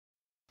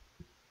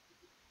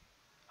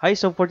Hi,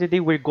 so for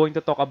today we're going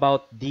to talk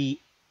about the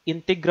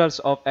integrals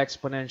of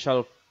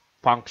exponential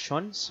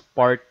functions,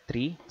 part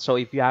 3. So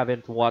if you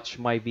haven't watched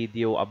my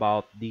video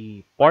about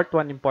the part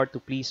 1 and part 2,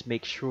 please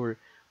make sure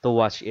to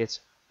watch it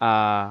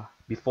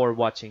before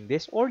watching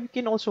this. Or you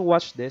can also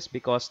watch this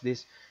because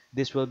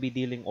this will be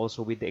dealing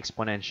also with the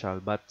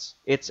exponential, but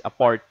it's a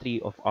part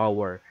 3 of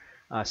our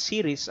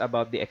series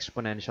about the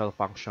exponential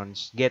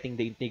functions, getting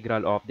the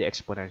integral of the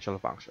exponential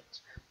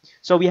functions.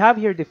 So we have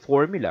here the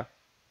formula.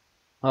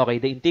 Okay,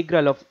 the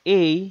integral of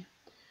a,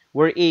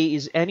 where a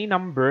is any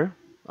number,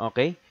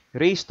 okay,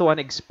 raised to an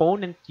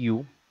exponent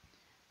u,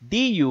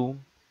 du,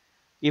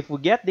 if we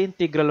get the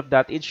integral of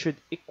that, it should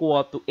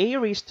equal to a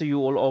raised to u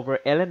all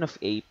over ln of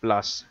a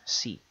plus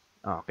c.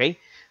 Okay,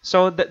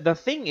 so the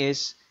thing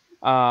is,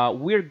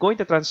 we're going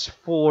to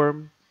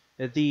transform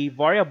the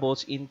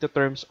variables into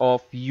terms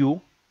of u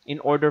in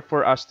order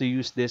for us to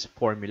use this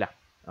formula.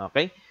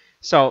 Okay,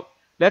 so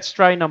let's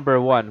try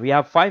number 1. We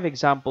have 5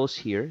 examples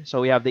here.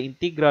 So we have the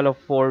integral of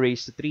 4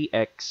 raised to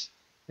 3x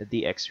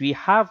dx. We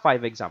have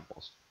 5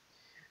 examples.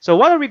 So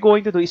what are we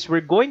going to do is we're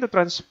going to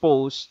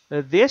transpose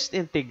this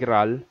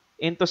integral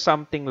into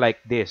something like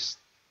this.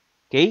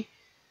 Okay?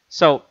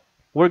 So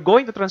we're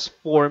going to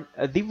transform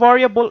the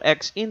variable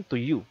x into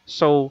u.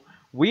 So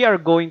we are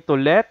going to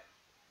let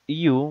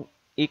u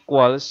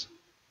equals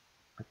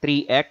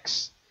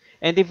 3x.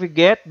 And if we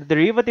get the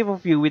derivative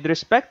of u with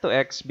respect to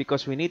x,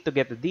 because we need to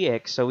get the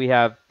dx, so we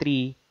have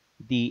 3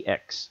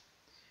 dx.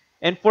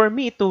 And for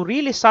me to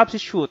really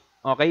substitute,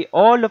 okay,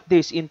 all of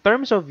this in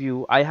terms of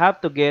u, I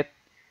have to get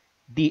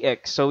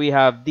dx. So we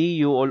have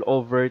du all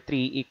over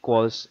 3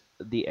 equals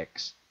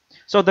dx.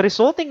 So the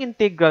resulting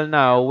integral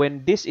now,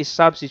 when this is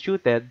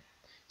substituted,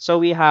 so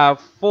we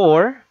have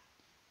 4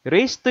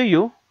 raised to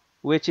u,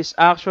 which is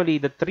actually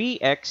the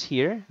 3x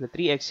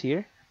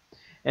here,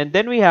 and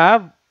then we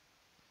have,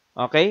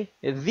 okay,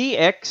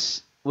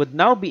 dx would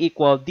now be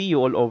equal du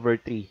all over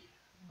 3.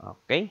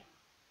 Okay,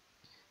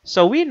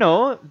 so we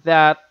know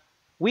that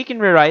we can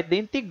rewrite the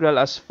integral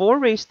as 4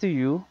 raised to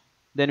u,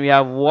 then we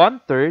have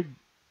 1/3,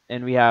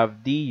 and we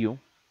have du.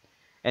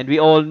 And we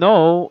all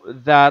know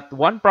that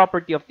one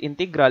property of the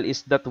integral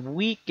is that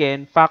we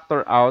can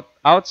factor out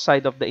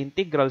outside of the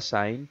integral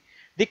sign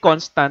the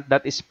constant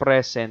that is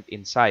present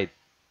inside.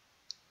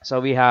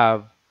 So we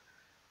have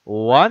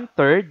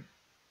 1/3,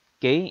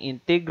 okay,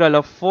 integral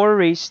of 4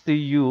 raised to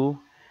u,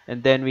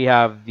 and then we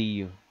have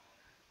du.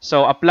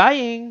 So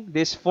applying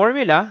this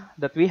formula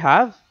that we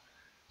have,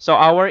 so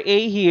our a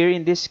here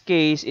in this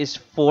case is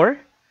 4.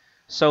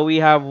 So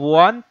we have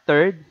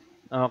 1/3,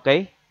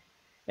 okay,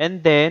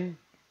 and then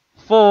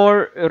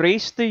 4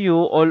 raised to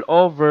u all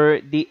over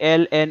the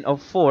ln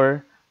of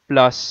 4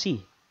 plus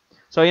c.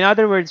 So in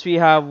other words, we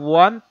have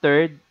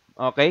 1/3,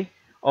 okay,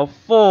 of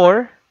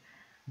 4,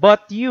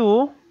 but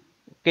u,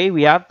 okay,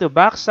 we have to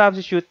back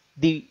substitute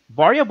the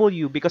variable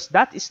u because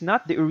that is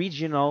not the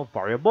original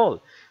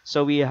variable.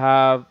 So we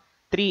have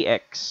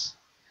 3x.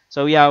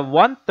 So we have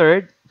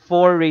 1/3,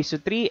 4 raised to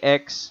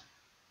 3x,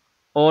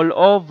 all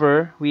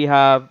over, we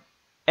have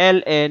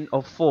ln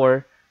of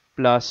 4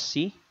 plus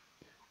c.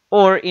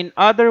 Or in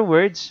other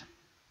words,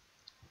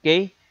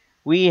 okay,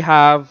 we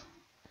have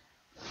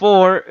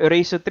 4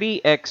 raised to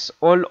 3x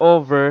all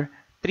over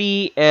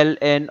 3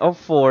 ln of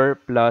 4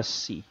 plus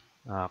c.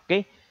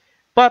 Okay,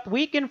 but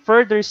we can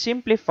further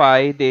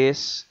simplify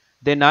this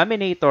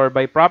denominator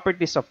by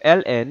properties of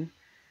ln.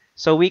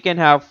 So we can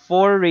have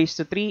 4 raised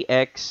to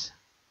 3x.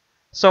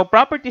 So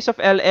properties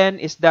of ln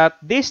is that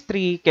this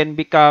 3 can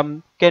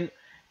become,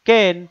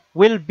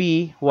 will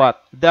be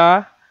what?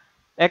 The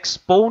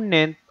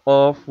exponent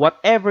of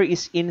whatever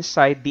is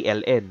inside the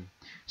ln.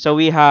 So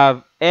we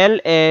have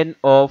ln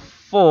of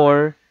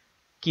 4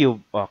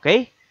 cubed.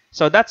 Okay?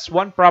 So that's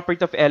one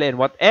property of ln.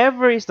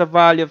 Whatever is the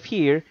value of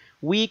here,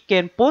 we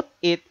can put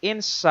it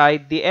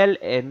inside the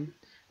ln,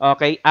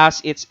 okay,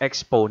 as its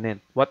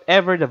exponent.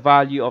 Whatever the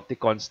value of the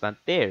constant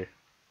there.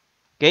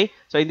 Okay?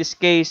 So in this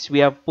case, we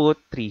have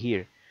put 3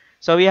 here.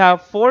 So we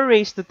have 4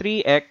 raised to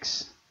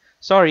 3x.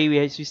 Sorry,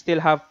 we still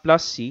have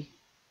plus c.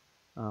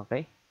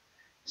 Okay?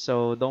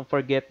 So don't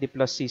forget the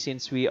plus c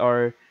since we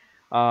are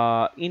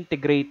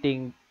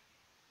integrating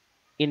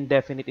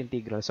indefinite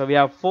integral. So we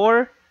have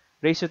 4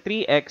 raised to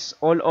 3x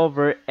all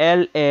over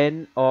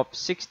ln of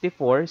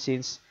 64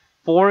 since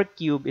 4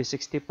 cubed is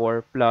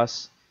 64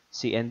 plus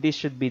c. And this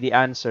should be the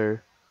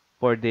answer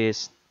for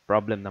this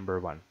problem number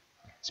 1.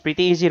 It's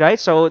pretty easy, right?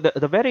 So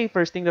the very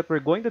first thing that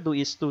we're going to do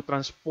is to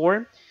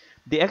transform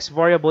the x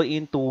variable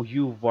into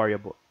u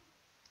variable.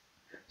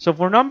 So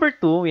for number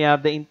 2, we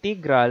have the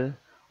integral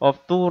of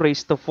 2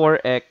 raised to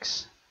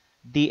 4x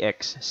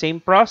dx. Same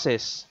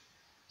process.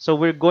 So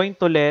we're going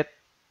to let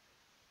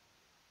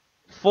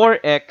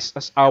 4x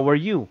as our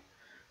u.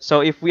 So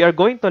if we are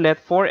going to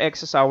let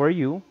 4x as our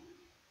u,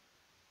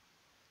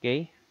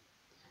 okay,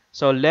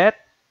 so let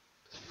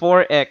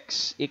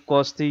 4x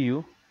equals to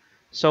u.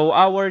 So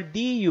our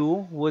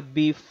du would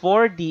be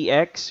 4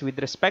 dx with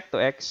respect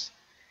to x.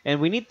 And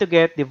we need to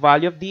get the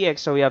value of dx.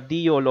 So we have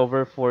du all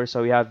over 4.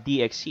 So we have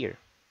dx here.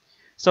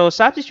 So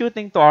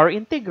substituting to our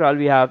integral,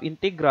 we have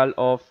integral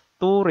of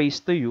 2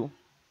 raised to u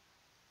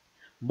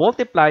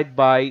multiplied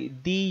by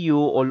du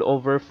all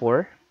over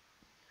 4.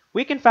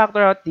 We can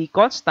factor out the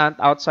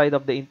constant outside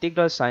of the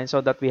integral sign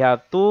so that we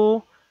have 2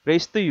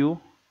 raised to u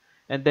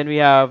and then we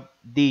have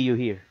du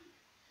here.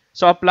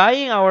 So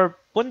applying our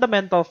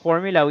fundamental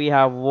formula, we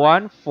have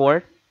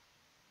 1/4,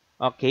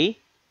 okay?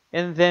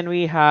 And then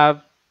we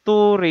have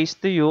 2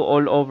 raised to u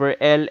all over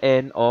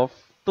ln of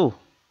 2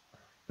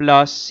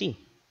 plus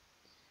c.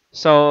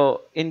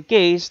 So in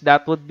case,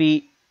 that would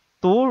be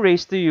 2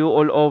 raised to u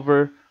all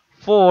over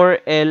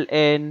 4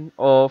 ln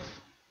of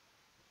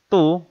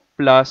 2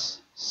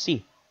 plus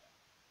c.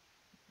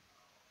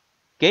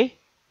 Okay?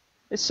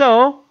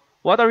 So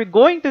what are we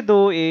going to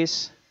do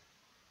is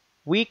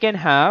we can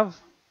have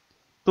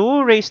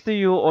 2 raised to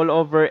u all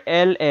over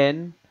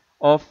ln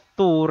of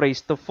 2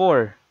 raised to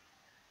 4.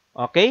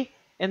 Okay?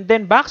 And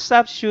then back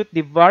substitute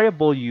the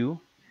variable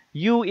u.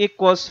 U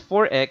equals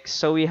 4x.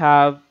 So we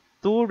have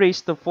 2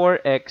 raised to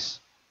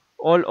 4x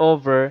all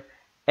over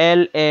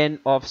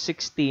ln of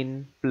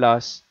 16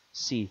 plus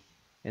c.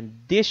 And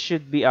this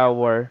should be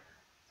our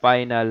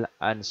final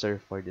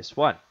answer for this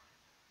one.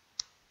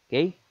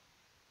 Okay?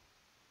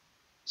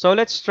 So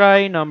let's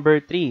try number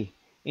 3.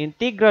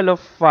 Integral of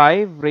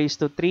 5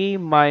 raised to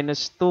 3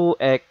 minus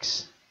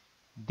 2x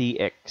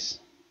dx.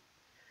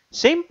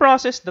 Same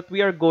process that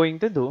we are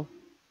going to do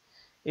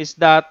is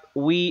that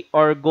we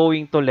are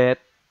going to let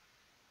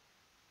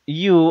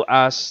u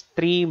as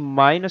 3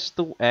 minus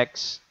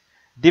 2x,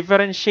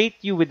 differentiate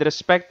u with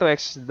respect to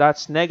x,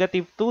 that's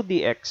negative 2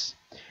 dx.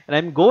 And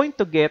I'm going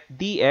to get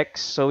dx,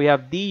 so we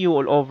have du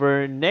all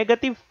over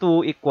negative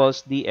 2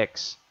 equals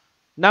dx.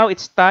 Now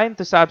it's time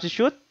to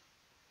substitute.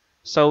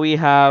 So we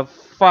have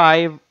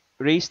 5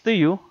 raised to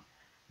u.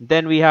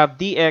 Then we have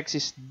dx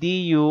is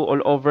du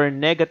all over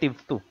negative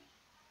 2.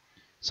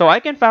 So I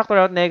can factor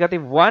out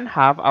negative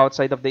 1/2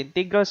 outside of the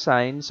integral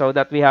sign so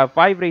that we have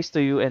 5 raised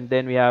to u and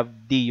then we have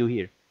du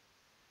here.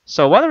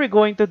 So what are we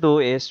going to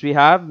do is we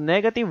have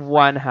negative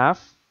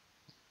 1/2.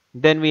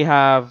 Then we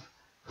have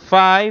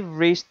 5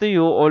 raised to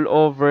u all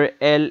over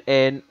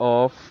ln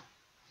of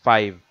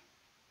 5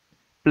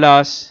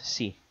 plus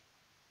c.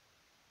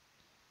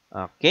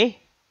 Okay.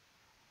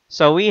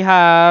 So we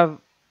have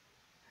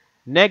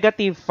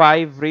negative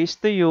 5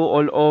 raised to u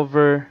all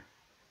over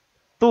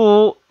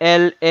 2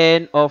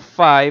 ln of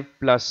 5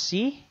 plus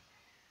c.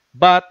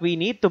 But we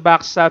need to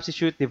back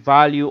substitute the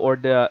value or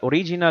the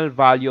original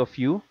value of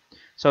u.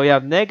 So we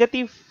have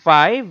negative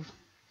 5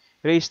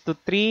 raised to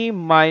 3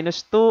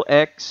 minus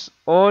 2x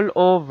all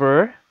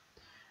over.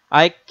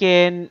 I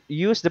can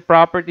use the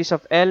properties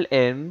of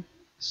ln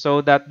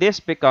so that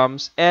this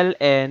becomes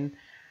ln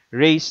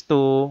raised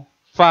to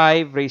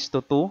 5 raised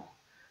to 2.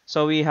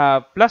 So we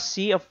have plus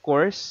c, of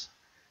course.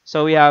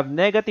 So we have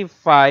negative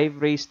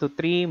 5 raised to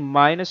 3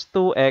 minus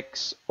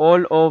 2x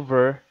all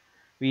over.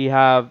 We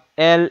have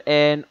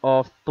ln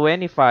of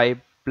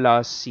 25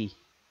 plus c.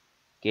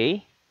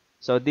 Okay?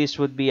 So this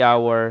would be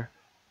our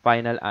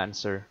final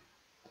answer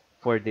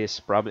for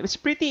this problem. It's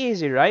pretty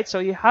easy, right?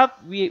 So you have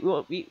we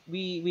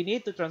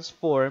need to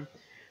transform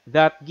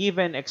that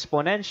given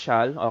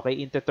exponential, okay,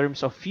 into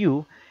terms of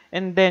u,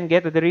 and then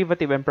get the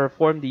derivative and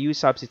perform the u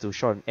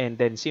substitution and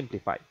then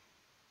simplify.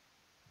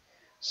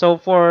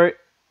 So for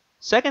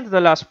second to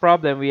the last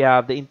problem, we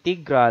have the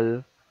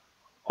integral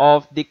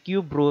of the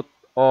cube root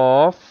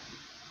of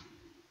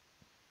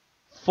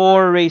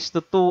 4 raised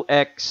to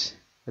 2x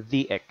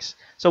dx.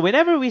 So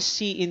whenever we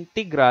see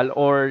integral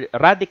or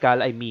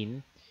radical, I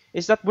mean,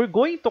 is that we're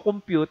going to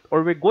compute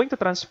or we're going to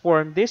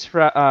transform this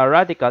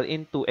radical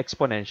into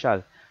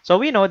exponential. So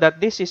we know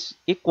that this is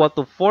equal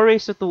to 4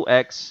 raised to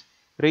 2x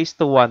raised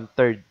to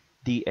 1/3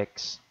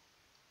 dx.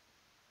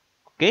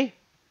 Okay?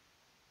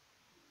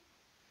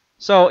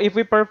 So if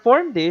we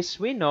perform this,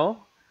 we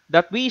know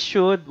that we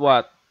should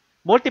what?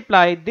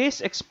 Multiply this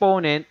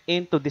exponent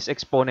into this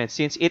exponent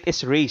since it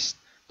is raised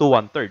to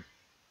 1/3.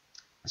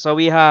 So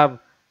we have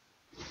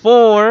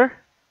 4,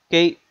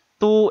 okay,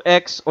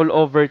 2x all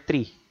over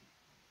 3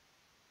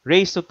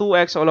 raised to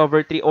 2x all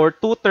over 3 or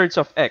 2/3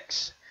 of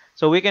x.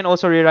 So we can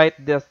also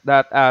rewrite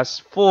that as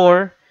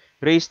 4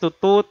 raised to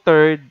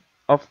 2/3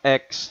 of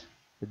x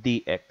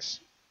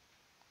dx.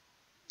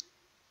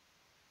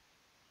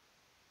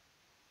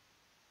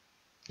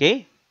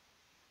 Okay?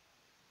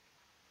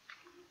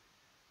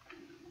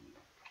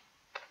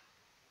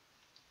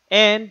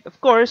 And of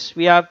course,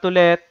 we have to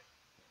let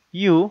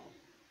u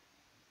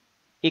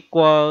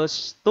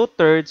equals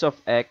 2/3 of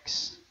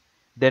x.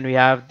 Then we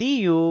have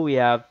du, we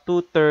have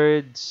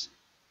 2/3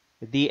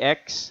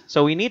 dx.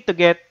 So we need to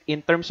get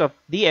in terms of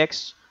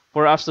dx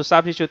for us to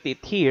substitute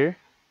it here.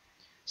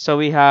 So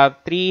we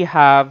have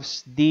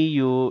 3/2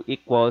 du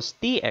equals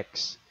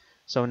dx.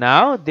 So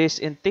now this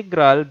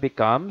integral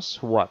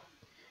becomes what?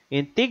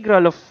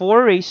 Integral of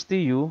 4 raised to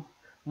u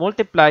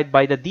multiplied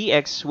by the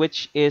dx,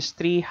 which is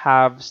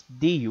 3/2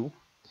 du.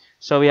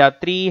 So we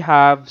have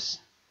 3/2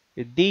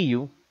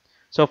 du.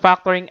 So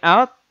factoring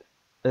out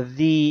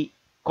the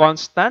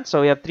constant,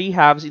 so we have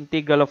 3/2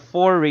 integral of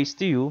 4 raised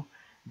to u,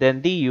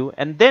 then du,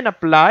 and then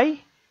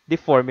apply the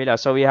formula.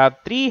 So we have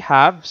 3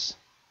 halves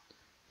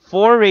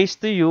 4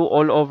 raised to u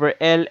all over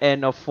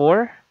ln of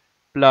 4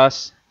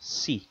 plus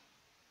c.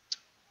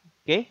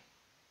 Okay?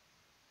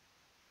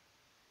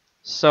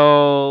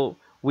 So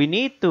we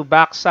need to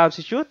back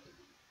substitute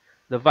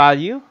the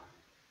value.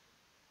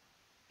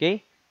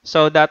 Okay?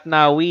 So that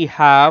now we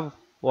have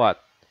what?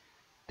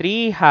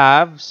 3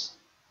 halves,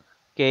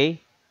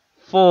 okay,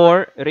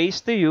 4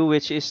 raised to u,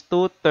 which is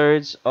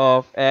 2/3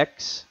 of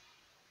x.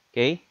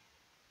 Okay?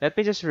 Let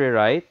me just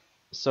rewrite.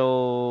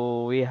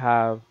 So we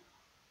have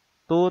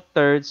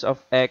 2/3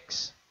 of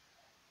x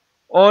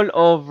all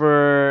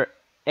over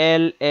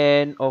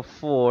ln of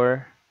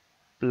 4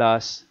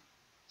 plus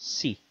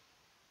c.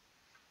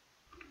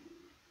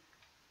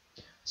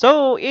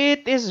 So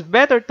it is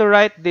better to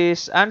write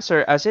this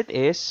answer as it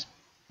is.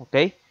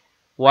 Okay?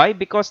 Why?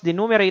 Because the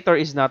numerator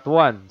is not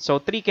 1. So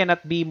 3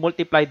 cannot be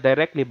multiplied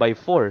directly by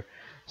 4.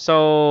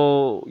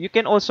 So you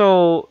can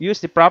also use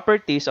the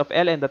properties of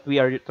ln that we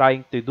are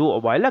trying to do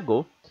a while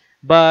ago.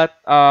 But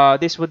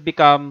this would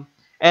become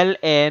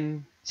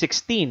ln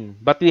 16.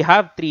 But we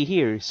have 3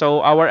 here.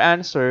 So our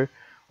answer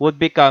would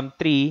become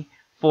 3,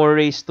 4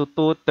 raised to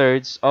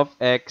 2/3 of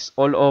x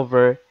all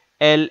over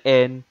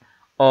ln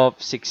of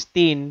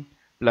 16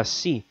 plus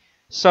c.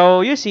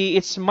 So you see,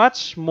 it's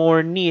much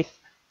more neat.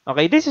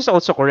 Okay, this is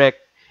also correct.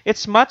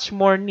 It's much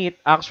more neat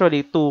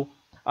actually to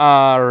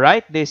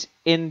write this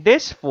in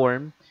this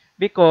form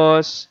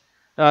because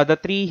the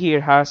 3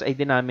 here has a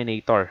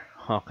denominator.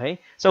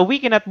 Okay, so we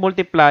cannot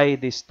multiply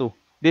these two.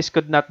 This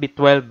could not be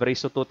 12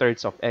 raised to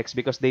 2/3 of x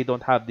because they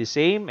don't have the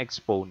same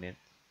exponent.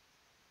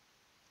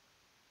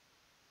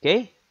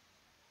 Okay,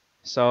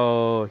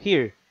 so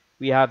here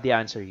we have the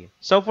answer here.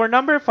 So for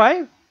number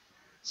 5,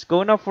 let's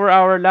go now for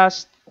our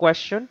last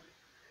question.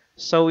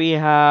 So we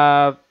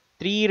have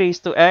 3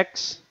 raised to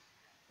x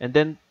and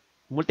then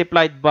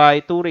multiplied by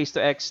 2 raised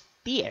to x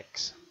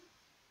dx.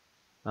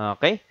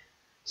 Okay?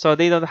 So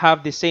they don't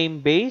have the same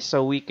base,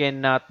 so we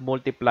cannot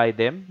multiply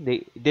them.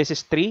 This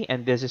is 3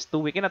 and this is 2.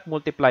 We cannot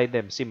multiply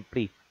them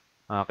simply.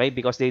 Okay?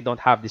 Because they don't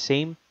have the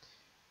same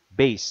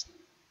base.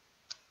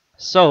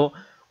 So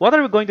what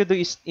are we going to do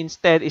is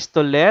instead is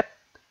to let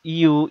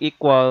u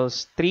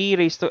equals 3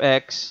 raised to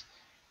x,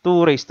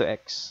 2 raised to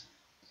x.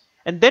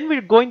 And then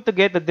we're going to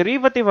get the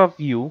derivative of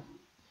u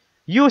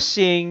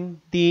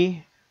using the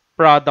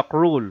product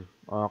rule.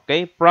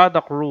 Okay,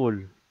 product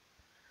rule.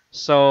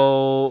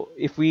 So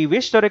if we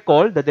wish to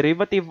recall, the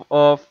derivative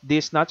of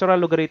this natural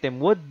logarithm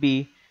would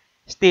be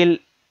still,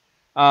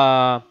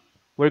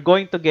 we're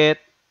going to get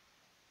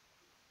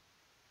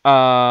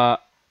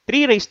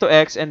 3 raised to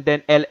x and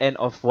then ln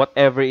of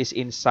whatever is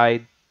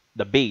inside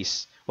the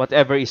base.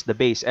 Whatever is the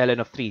base, ln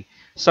of 3.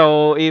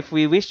 So if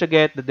we wish to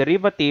get the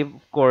derivative,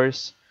 of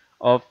course,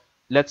 of,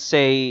 let's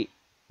say,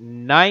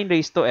 9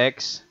 raised to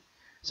x,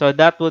 so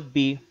that would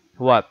be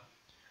what?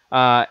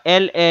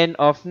 Ln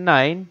of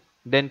 9,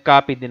 then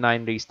copy the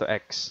 9 raised to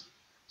x.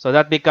 So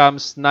that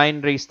becomes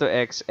 9 raised to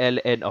x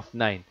ln of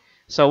 9.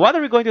 So what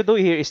are we going to do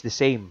here is the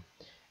same.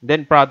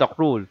 Then product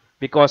rule,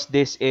 because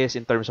this is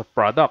in terms of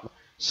product.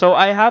 So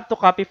I have to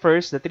copy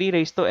first the 3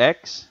 raised to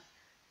x,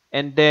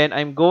 and then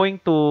I'm going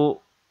to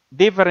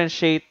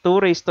differentiate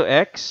 2 raised to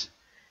x,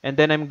 and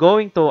then I'm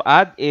going to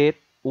add it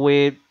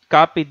with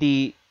copy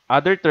the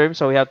other term.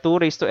 So we have 2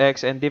 raised to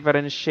x and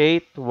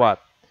differentiate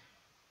what?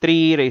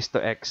 3 raised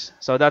to x.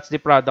 So that's the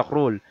product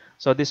rule.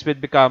 So this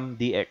would become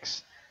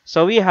dx.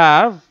 So we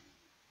have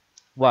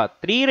what?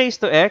 3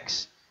 raised to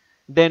x,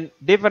 then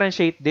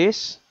differentiate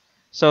this.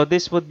 So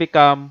this would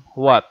become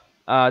what?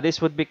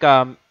 This would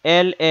become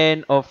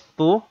ln of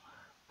 2,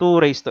 2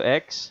 raised to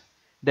x.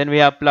 Then we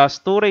have plus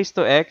 2 raised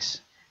to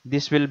x.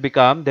 This will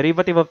become,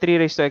 derivative of 3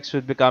 raised to x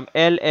would become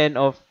ln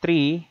of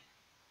 3.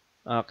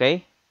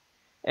 Okay?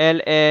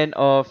 ln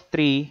of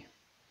 3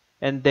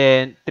 and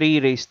then 3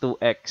 raised to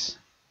x.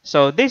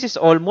 So this is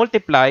all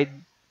multiplied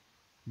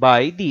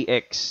by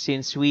dx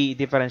since we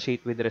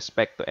differentiate with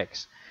respect to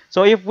x.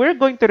 So if we're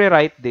going to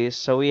rewrite this,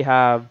 so we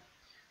have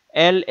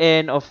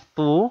ln of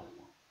 2,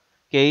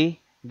 okay,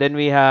 then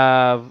we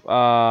have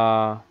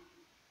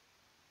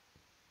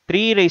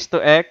 3 raised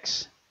to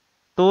x,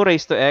 2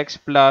 raised to x,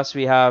 plus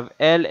we have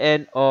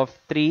ln of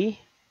 3,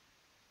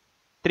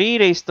 3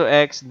 raised to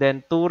x,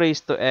 then 2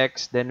 raised to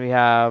x, then we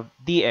have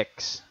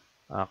dx.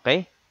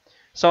 Okay?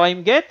 So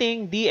I'm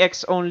getting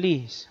dx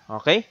only.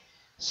 Okay?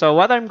 So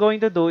what I'm going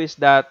to do is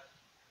that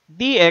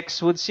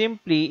dx would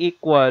simply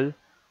equal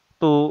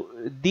to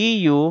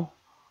du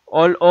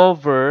all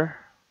over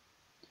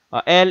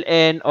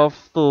ln of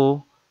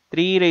 2,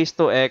 3 raised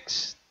to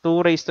x,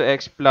 2 raised to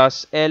x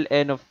plus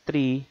ln of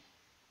 3,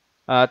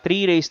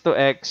 3 raised to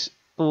x,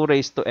 2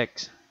 raised to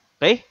x.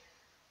 Okay?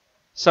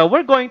 So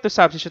we're going to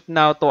substitute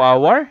now to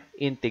our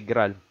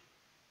integral.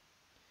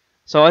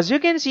 So as you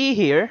can see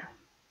here,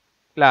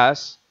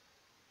 class,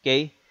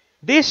 okay,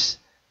 this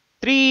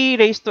 3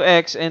 raised to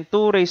x and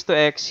 2 raised to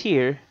x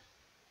here,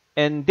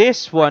 and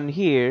this one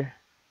here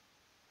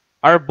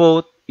are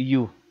both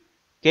u.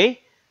 Okay?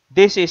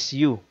 This is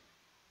u.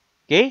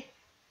 Okay?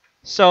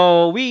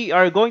 So we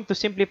are going to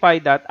simplify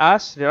that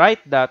as,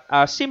 write that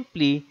as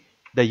simply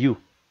the u.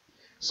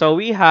 So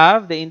we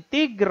have the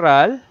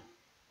integral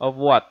of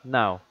what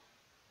now?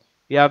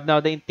 We have now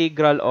the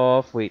integral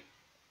of, wait,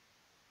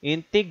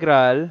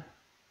 integral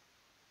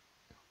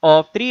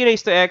of 3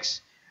 raised to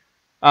x,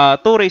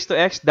 2 raised to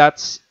x,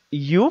 that's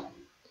u.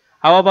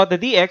 How about the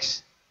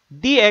dx?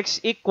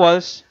 Dx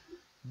equals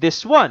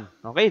this one,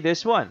 okay,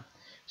 this one.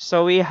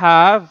 So we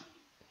have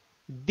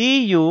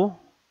du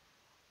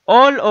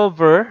all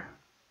over,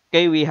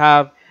 okay, we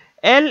have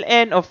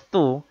ln of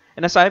 2.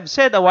 And as I've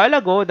said a while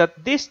ago,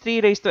 that this 3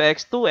 raised to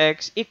x,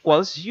 2x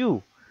equals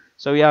u.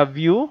 So we have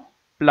u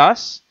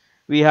plus,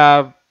 we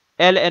have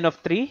ln of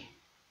 3,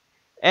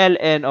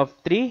 ln of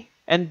 3,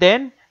 and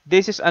then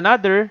this is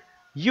another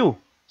u.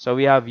 So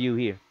we have u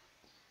here.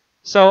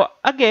 So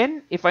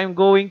again, if I'm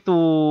going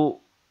to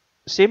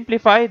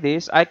simplify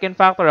this, I can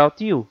factor out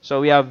u.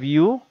 So we have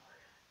u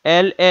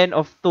ln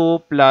of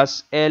 2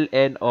 plus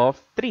ln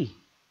of 3.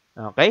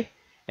 Okay?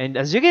 And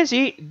as you can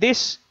see,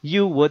 this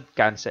u would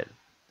cancel.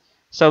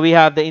 So we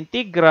have the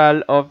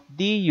integral of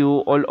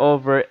du all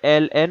over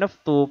ln of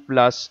 2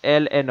 plus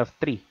ln of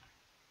 3.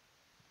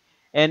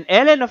 And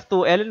ln of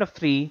 2, ln of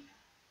 3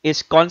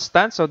 is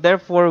constant. So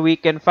therefore, we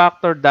can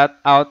factor that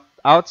out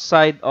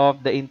outside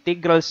of the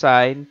integral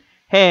sign.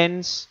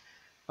 Hence,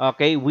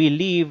 okay, we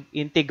leave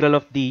integral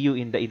of du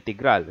in the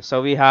integral.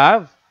 So we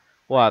have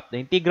what? The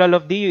integral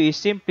of du is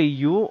simply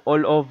u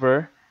all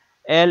over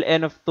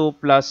ln of 2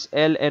 plus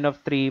ln of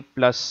 3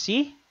 plus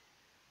c.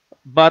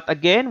 But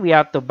again, we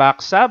have to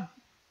back sub.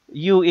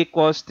 U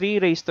equals 3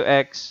 raised to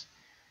x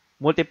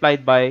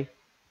multiplied by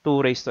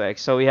 2 raised to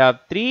x. So we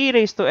have 3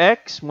 raised to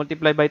x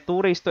multiplied by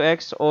 2 raised to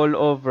x all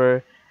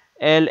over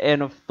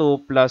ln of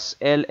 2 plus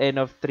ln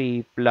of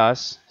 3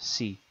 plus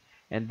c.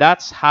 And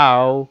that's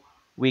how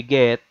we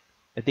get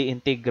the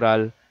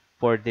integral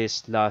for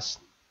this last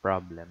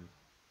problem.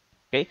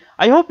 Okay,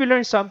 I hope you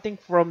learned something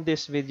from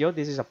this video.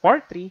 This is a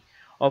part 3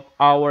 of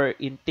our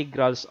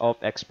integrals of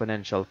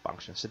exponential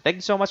functions. So thank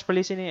you so much for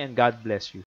listening, and God bless you.